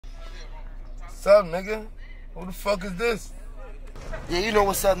What's up, nigga? Who the fuck is this? Yeah, you know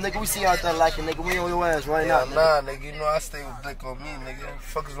what's up, nigga. We see you out there like it, nigga. We on your ass right now, nigga. Nah, nigga. You know I stay with Blick on me, nigga. What the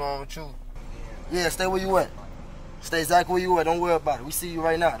fuck is wrong with you? Yeah, stay where you at. Stay exactly where you at. Don't worry about it. We see you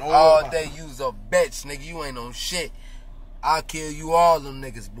right now. Don't worry all about day, it. you's a bitch, nigga. You ain't on shit. I'll kill you all them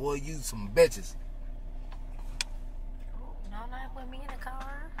niggas, boy. You some bitches. No, not with me in the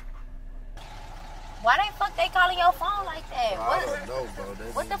car. Why the fuck they calling your phone like that? Bro, I don't know, bro.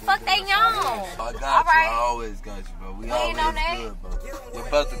 What the fuck they on? I got you. I always got you, bro. We always on that? good, bro. We're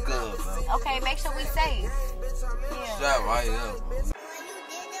about to good, bro. Okay, make sure we safe. Yeah. Shut right up, bro.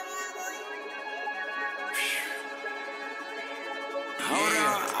 Hold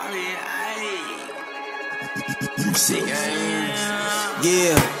on,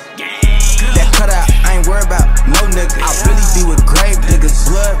 yeah. That cutout, I ain't worried about no nigga. I really be with grave diggers.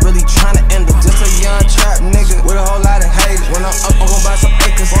 Blood really tryna end up. Just a young trap nigga with a whole lot of haters. When I'm up, I'm gon' buy some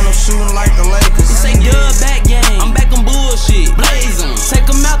acres. When I'm shooting like the Lakers. This ain't dub back game. I'm back on bullshit. Blaze him. Take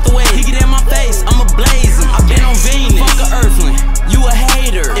him out the way. He get in my face. I'ma blaze him. I been on Venus. Fuck a earthling. You a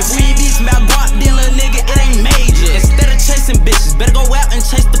hater. If we ain't beefing about guap, then little nigga, it ain't major. Instead of chasing bitches, better go out and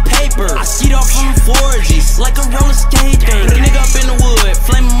chase the paper. I skeet off from 4Gs like a roller skater. Put a nigga up in the wood,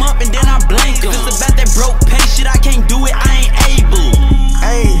 flame him up and then I blank him. If it's about that broke pay shit, I can't do it, I ain't able.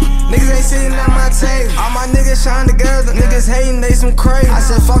 Ayy, niggas ain't sitting at my table. All my niggas shine together. Niggas hating, they some crazy. I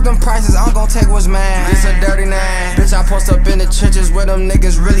said fuck them prices, I'm gon' take what's mine. This a dirty name. Bitch, I post up in the trenches where them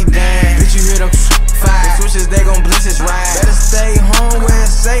niggas really bang. Bitch, you hear them fire. The switches, they gon' blitz this ride. Better stay home where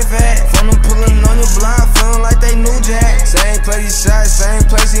it's safe at. From them pulling on your blind, feeling like they knew Jack. Same place he shot, same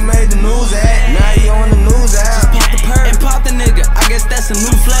place he made the news at. Now he on the news app. Just pop the perk and pop the nigga, I guess that's a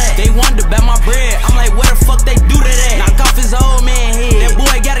new flag. They wonder about my bread, I'm like where the fuck they do that at? Knock off his old man head, that boy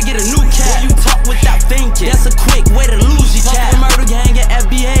gotta get a new cap. You talk without thinking, that's a quick way to lose your cap. Fuck the murder gang at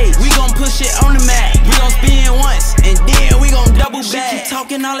FBH, we gon' push it on the map. We gon' spin once, and then we gon' double back. She keep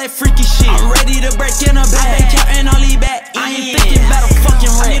talking all that freaky shit, I'm ready to break in her back. I been counting all these back, I ain't thinking about a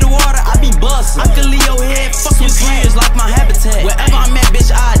fucking rat. I need the water, I be bustin'. I can leave your head, fuck your dreams like my habitat. Wherever I'm at,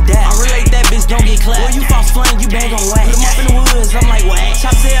 bitch, I adapt. I relate that bitch, don't get clapped. Boy, you false flame, you bang on wax. Put him up in the woods, I'm like wax.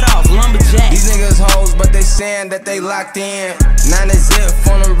 Chop head off, lumberjack. These niggas hoes, but they saying that they locked in. 9 zip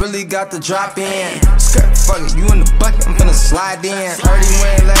phone them really got the drop in. Skirt, fuck it, you in the bucket, I'm finna slide in. Heard he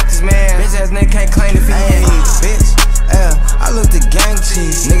went left this man. Bitch ass nigga can't claim if he ain't bitch. I looked at gang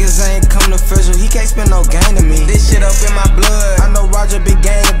cheese. Niggas ain't come to official, he can't spend no gain to me. This shit up in my blood, I know Roger big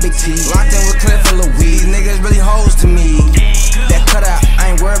gang and big T. Locked in with Cliff and Louise, niggas really hoes to me. That cutout,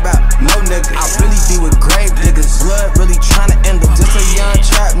 I ain't worried about no nigga. I really be with grave diggers. Blood really tryna end up. Just a young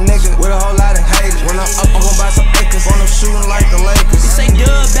trap nigga with a whole lot of haters. When I'm up, I'm gon' buy some acres. When I'm shooting like the Lakers. This ain't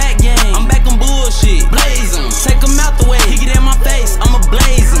dub back game, I'm back on bullshit. Blaze him, take him out the way. He get in my face, I'ma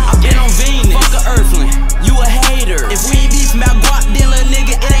blaze him. I been on Venus. Fuck a earthling, you a hater. If we ain't beefing about guap,